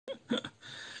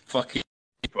Fucking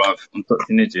bruv, I'm such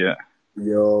an idiot.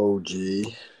 Yo,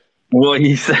 G. What are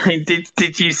you saying?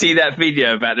 Did you see that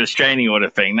video about the restraining order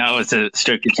thing? That was a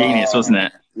stroke of genius, wasn't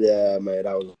it? Yeah, mate,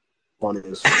 that was funny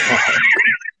as fuck.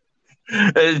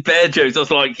 It was bear jokes. I was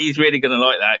like, he's really going to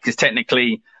like that because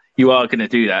technically you are going to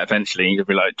do that eventually. You'll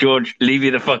be like, George, leave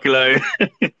you the fuck alone.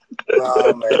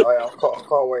 Nah, mate, I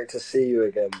can't wait to see you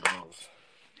again, bro.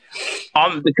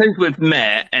 Because we've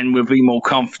met and we'll be more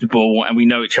comfortable and we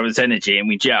know each other's energy and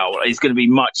we gel, it's going to be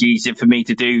much easier for me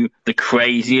to do the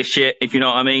craziest shit, if you know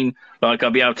what I mean. Like,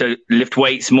 I'll be able to lift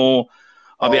weights more.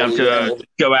 I'll be able to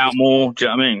go out more. Do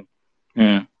you know what I mean?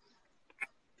 Yeah.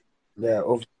 Yeah,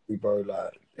 obviously, bro,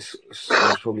 like, I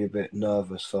was probably a bit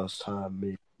nervous first time,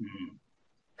 me.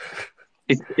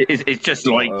 It's just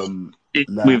like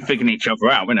we're figuring each other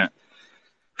out, isn't it?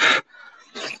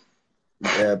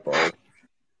 Yeah, bro.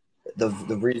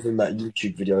 The reason that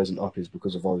YouTube video isn't up is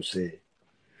because of OC.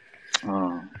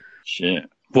 Oh, shit.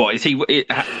 What, is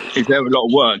there a lot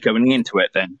of work going into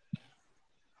it then?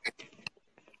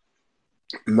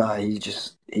 Nah, he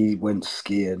went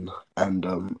skiing and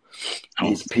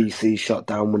his PC shut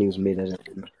down when he was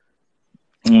mid-editing.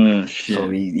 Oh, shit. So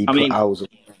he put hours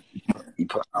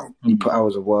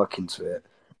of work into it,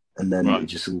 and then it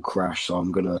just all crashed. So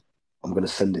I'm gonna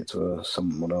send it to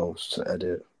someone else to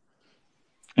edit.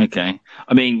 Okay.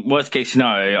 I mean, worst case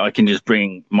scenario, I can just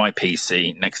bring my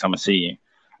PC next time I see you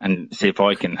and see if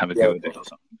I can have a go with it or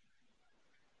something.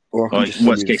 Or I can just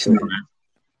worst case scenario.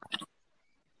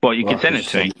 Well, you can send it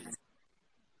to me.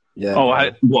 Yeah. Oh,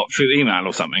 what, through email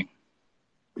or something?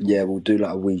 Yeah, we'll do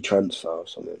like a wee transfer or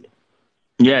something.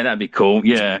 Yeah, that'd be cool.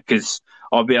 Yeah, because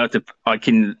I'll be able to. I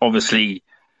can obviously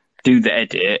do the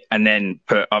edit and then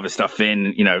put other stuff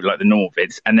in, you know, like the normal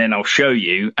vids, and then I'll show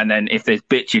you. And then if there's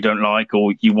bits you don't like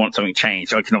or you want something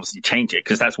changed, I can obviously change it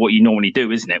because that's what you normally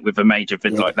do, isn't it, with a major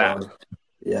vid like that?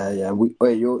 Yeah.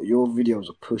 Wait, your videos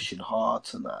are pushing hard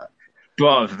tonight.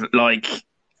 But like,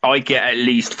 I get at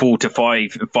least 4 to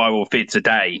 5 viral vids a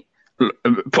day,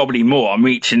 probably more. I'm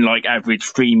reaching like average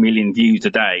 3 million views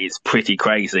a day. It's pretty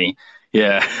crazy.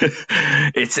 Yeah,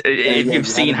 if you've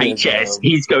seen HS,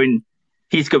 he's going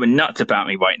nuts about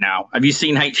me right now. Have you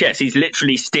seen HS? He's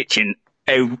literally stitching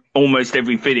almost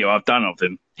every video I've done of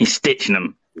him. He's stitching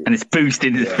them, and it's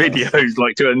boosting his videos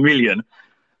like to 1 million.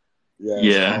 Yeah,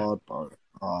 it's hard, bro.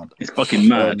 Hard. It's fucking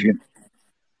mad.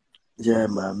 Yeah,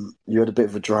 man. You had a bit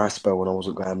of a dry spell when I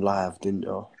wasn't going live, didn't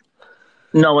you?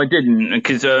 No, I didn't,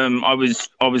 because I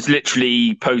was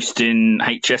literally posting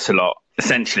HS a lot,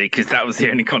 essentially, because that was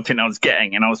the only content I was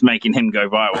getting, and I was making him go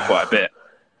viral quite a bit.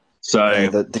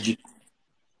 So did you?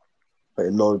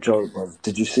 Wait, no joke, bro.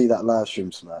 Did you see that live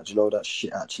stream tonight? Do you know that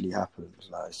shit actually happens?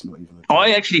 Like, it's not even.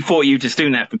 I actually thought you were just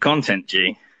doing that for content,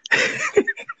 G.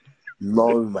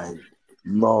 No, mate.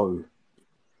 No.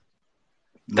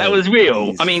 That was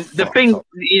real. I mean, the thing.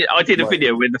 I did a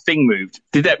video where the thing moved.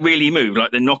 Did that really move?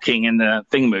 Like the knocking and the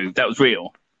thing moved? That was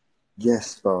real.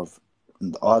 Yes, bro.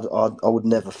 I would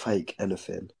never fake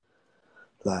anything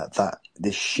like that.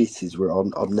 This shit is real.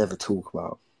 I'd never talk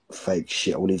about fake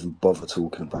shit. I wouldn't even bother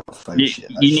talking about fake shit.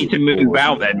 You need to move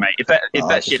out then, mate. If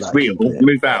that shit's like, real,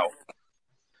 move out.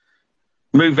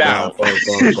 Move out. Bro,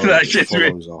 that shit's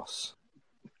real. Us.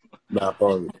 Nah,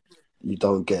 bro. You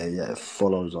don't get it yet. It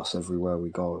follows us everywhere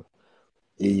we go.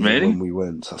 Even when we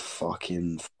went to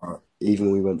even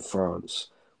when we went to France,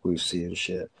 we were seeing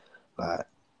shit. Like,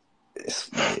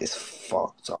 it's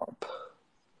fucked up.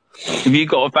 Have you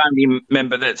got a family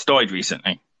member that's died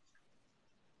recently?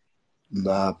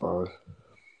 Nah, bro.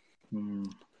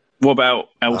 What about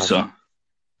Elsa?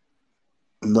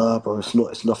 Nah, bro.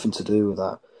 It's nothing to do with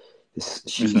that.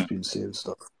 She's been seeing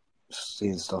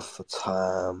stuff for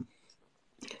time.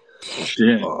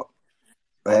 Shit.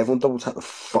 Everyone double tap the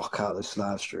fuck out of this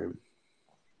live stream.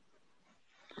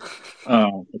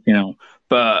 Oh, you know.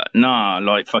 But nah,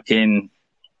 like fucking,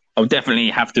 I'll definitely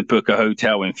have to book a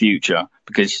hotel in future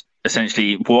because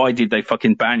essentially, why did they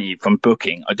fucking ban you from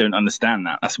booking? I don't understand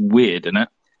that. That's weird, isn't it?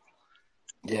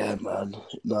 Yeah, man.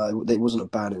 No, it wasn't a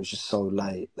ban. It was just so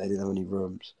late. They didn't have any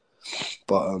rooms.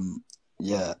 But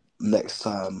yeah, next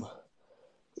time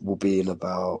we'll be in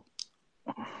about.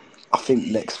 I think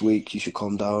next week you should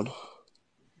calm down.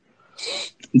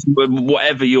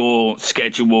 Whatever your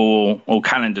schedule or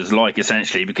calendar's like,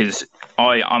 essentially, because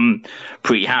I'm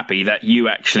pretty happy that you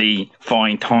actually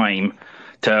find time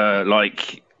to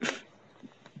like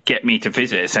get me to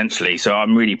visit, essentially. So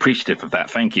I'm really appreciative of that.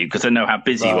 Thank you, because I know how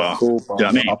busy you are. Cool, bro. Do you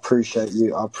know what I mean?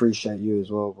 I appreciate you as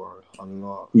well, bro. A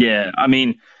lot. Yeah, I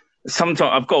mean,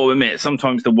 sometimes I've got to admit,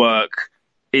 sometimes the work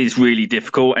is really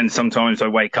difficult, and sometimes I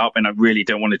wake up and I really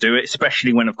don't want to do it,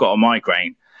 especially when I've got a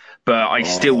migraine. but I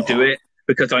still do it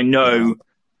because I know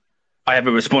I have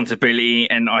a responsibility,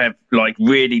 and I have like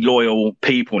really loyal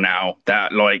people now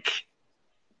that like,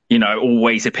 you know,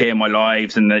 always appear in my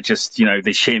lives, and they're just, you know,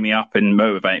 they cheer me up and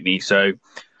motivate me. So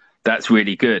that's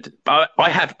really good. I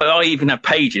even have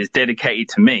pages dedicated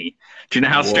to me. Do you know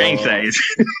how strange that is?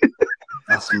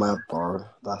 That's mad, bro.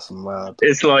 That's mad.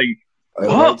 It's like,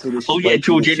 what? Oh yeah,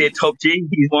 GeorgeElliott Top G,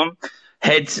 he's one.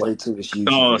 Heads. Wait till this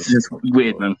oh, it's just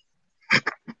weird, man.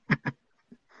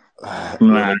 You're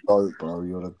the GOAT, bro.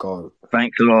 You're the GOAT.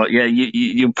 Thanks a lot. Yeah,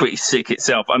 you're pretty sick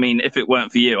itself. I mean, if it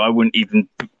weren't for you, I wouldn't even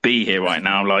be here right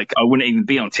now. Like, I wouldn't even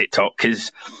be on TikTok,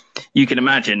 because you can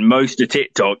imagine most of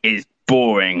TikTok is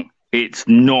boring. It's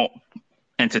not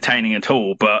entertaining at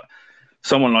all. But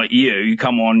someone like you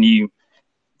come on, you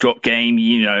drop game,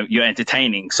 you know, you're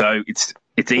entertaining. So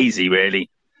it's easy, really.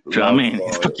 Do you know what I mean?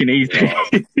 It's fucking easy.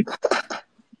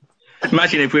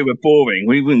 Imagine if we were boring,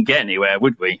 we wouldn't get anywhere,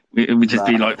 would we? It would just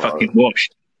be like fucking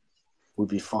washed. We'd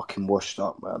be fucking washed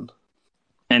up, man.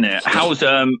 Innit? How's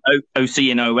OC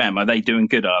and OM? Are they doing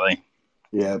good, are they?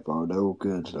 Yeah, bro, they're all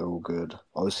good. They're all good.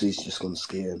 OC's just gone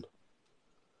skiing.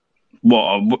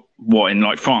 What, in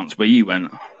like France, where you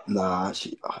went? Nah,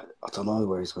 actually, I don't know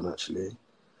where he's gone, actually.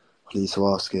 I need to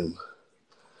ask him.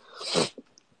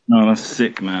 Oh, that's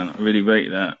sick, man. I really rate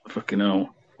that. Fucking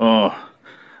hell. Oh.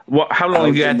 How long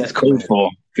have you had this cold for?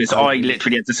 Because I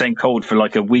literally had the same cold for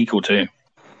like a week or two.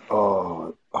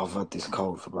 Oh, I've had this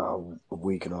cold for about a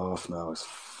week and a half now. It's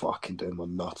fucking doing my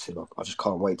nuts in. I just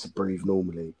can't wait to breathe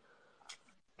normally.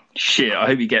 Shit, I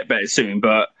hope you get better soon.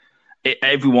 But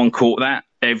everyone caught that.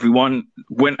 Everyone.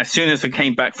 As soon as I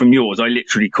came back from yours, I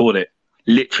literally caught it.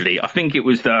 Literally. I think it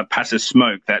was the passive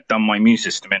smoke that done my immune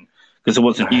system in, because I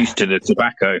wasn't used to the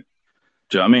tobacco.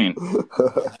 Do you know what I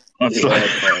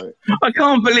mean? I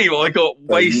can't believe I got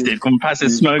wasted from passive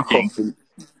smoking.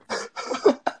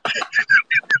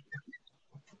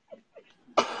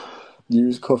 You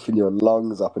was coughing your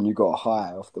lungs up and you got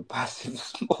high off the passive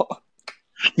smoke.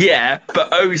 Yeah,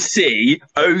 but OC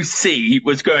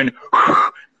was going,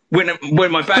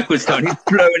 when my back was done, he's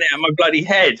blowing it at my bloody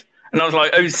head. And I was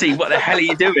like, OC, what the hell are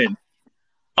you doing?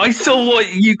 I saw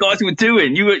what you guys were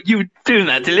doing. You were doing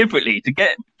that deliberately to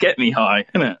get me high,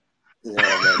 innit? Yeah,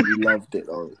 man, you loved it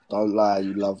though. Don't lie,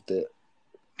 you loved it.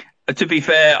 To be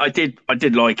fair, I did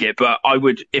like it, but I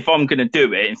would, if I'm going to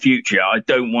do it in future, I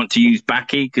don't want to use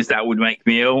Backy, because that would make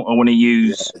me ill. I want to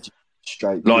use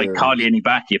straight like hardly any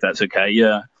Backy, if that's okay.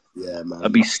 Yeah. Yeah, man.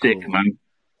 That'd be sick, cool. Man.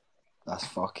 That's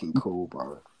fucking cool,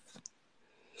 bro.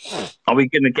 Are we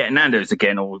going to get Nando's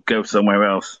again, or go somewhere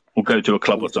else, or go to a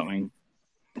club or something?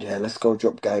 Yeah, let's go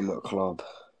drop game at a club.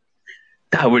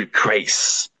 That would create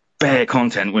spare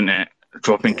content, wouldn't it?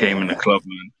 Dropping game in the club,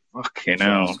 man. Fucking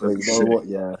hell. You know what?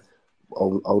 Yeah,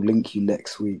 I'll link you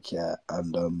next week. Yeah,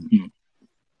 and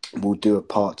we'll do a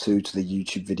part 2 to the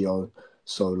YouTube video.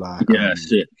 So like,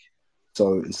 sick.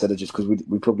 So instead of just, because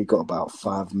we probably got about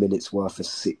 5 minutes worth of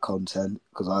sick content,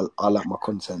 because I like my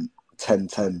content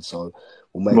 10-10. So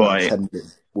we'll make like 10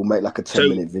 minutes. We'll make like a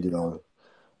 10-minute video.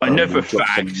 I know for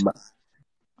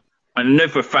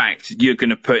a fact you're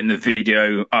going to put in the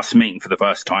video us meeting for the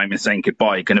first time and saying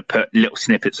goodbye. You're going to put little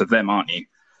snippets of them, aren't you?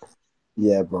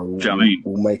 Yeah, bro.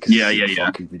 We'll make a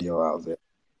fucking video out of it.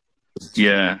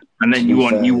 Yeah, and then you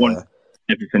want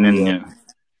everything in there.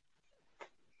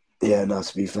 Yeah, no,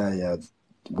 to be fair, yeah,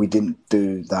 we didn't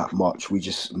do that much. We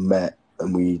just met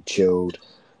and we chilled.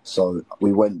 So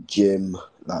we went gym,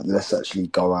 like, let's actually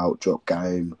go out, drop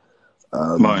game,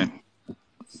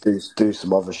 do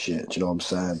some other shit, do you know what I'm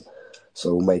saying?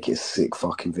 So we'll make it a sick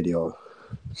fucking video.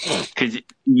 Because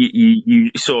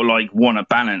you sort of like want a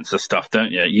balance of stuff,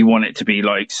 don't you? You want it to be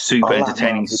like super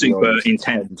entertaining, super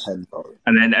intense, and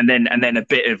then a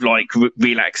bit of like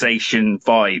relaxation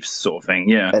vibes, sort of thing.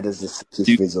 Yeah. There's the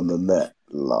sickest on the net.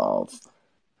 Love.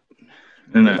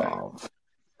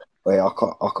 Wait,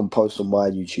 I can post on my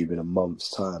YouTube in a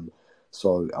month's time,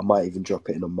 so I might even drop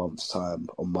it in a month's time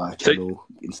on my channel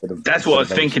instead of. That's what I was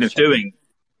thinking of doing.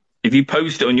 If you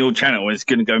post it on your channel, it's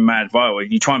going to go mad viral.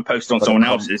 If you try and post it on someone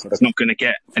else's, it's not going to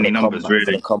get any numbers, really.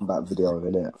 For the combat video,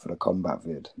 innit? For the combat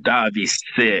vid. That would be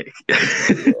sick.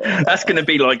 Yeah. That's going to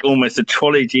be like almost a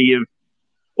trilogy of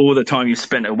all the time you've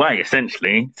spent away,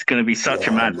 essentially. It's going to be such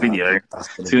a mad video.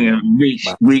 It's going to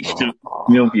reach to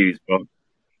million views, bro.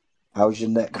 How's your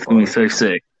neck? It's going to be so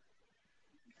sick.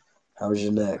 How's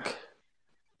your neck?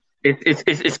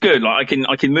 It's good. Like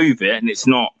I can move it, and it's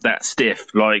not that stiff.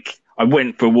 Like, I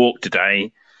went for a walk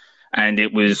today, and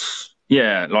it was,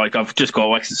 like, I've just got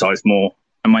to exercise more,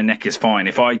 and my neck is fine.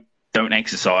 If I don't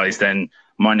exercise, then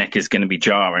my neck is going to be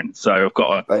jarring. So I've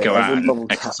got to go out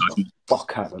and exercise.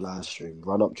 fuck out the live stream.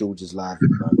 Run up George's live,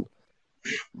 man.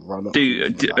 Run up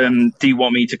George's live. Do you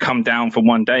want me to come down for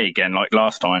one day again, like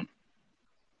last time?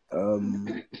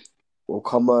 We'll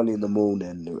come early in the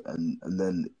morning and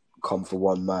then come for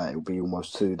one night. It'll be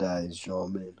almost 2 days. Do you know what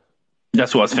I mean?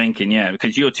 That's what I was thinking. Yeah,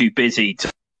 because you're too busy to.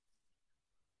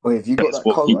 Wait, have you got that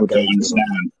coat I gave you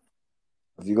on?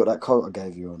 Have you got that coat I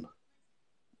gave you on?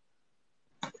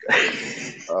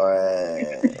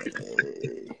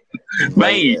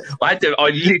 Mate, I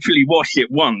literally washed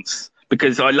it once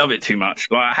because I love it too much.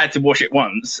 Like I had to wash it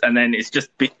once, and then it's just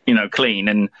clean,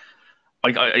 and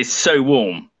it's so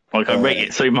warm. Like I rate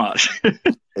it so much.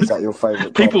 Is that your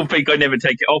favourite? People think I never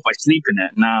take it off. I sleep in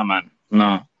it. Nah, man,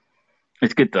 no.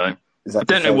 It's good though. I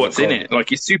don't know what's in it.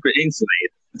 Like it's super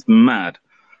insulated. It's mad.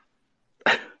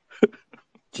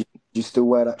 Do you still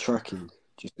wear that trackie?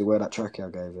 Do you still wear that trackie I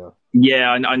gave you?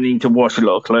 Yeah, I need to wash a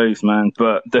lot of clothes, man.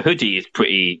 But the hoodie is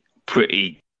pretty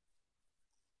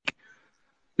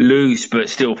loose, but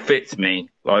still fits me.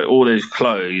 Like all those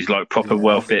clothes, like proper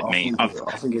well fit me. I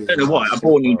don't know why. I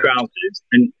bought new trousers,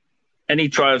 and any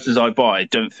trousers I buy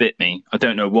don't fit me. I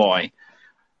don't know why.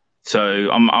 So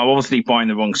I'm obviously buying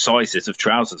the wrong sizes of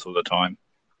trousers all the time.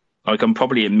 Like I'm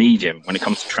probably a medium when it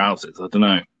comes to trousers. I don't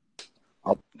know.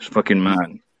 It's fucking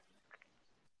mad.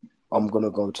 I'm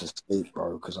gonna go to sleep,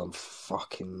 bro, because I'm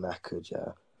fucking knackered,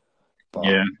 yeah. But,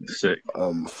 yeah, sick.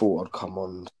 Thought I'd come on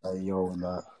and say yo and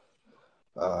that.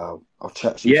 I'll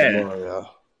chat to you tomorrow,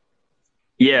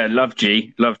 yeah. Yeah, love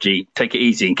G. Take it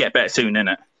easy and get better soon,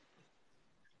 innit?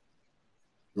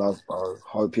 Love, bro.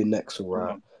 Hope your neck's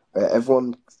alright.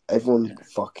 Everyone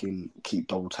fucking keep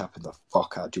double tapping the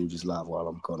fuck out George's live while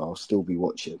I'm gone. I'll still be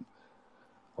watching. Be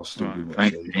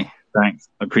watching. Thanks.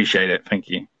 I appreciate it. Thank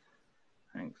you.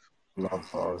 Thanks. Love,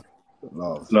 bro.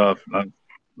 Love. Love.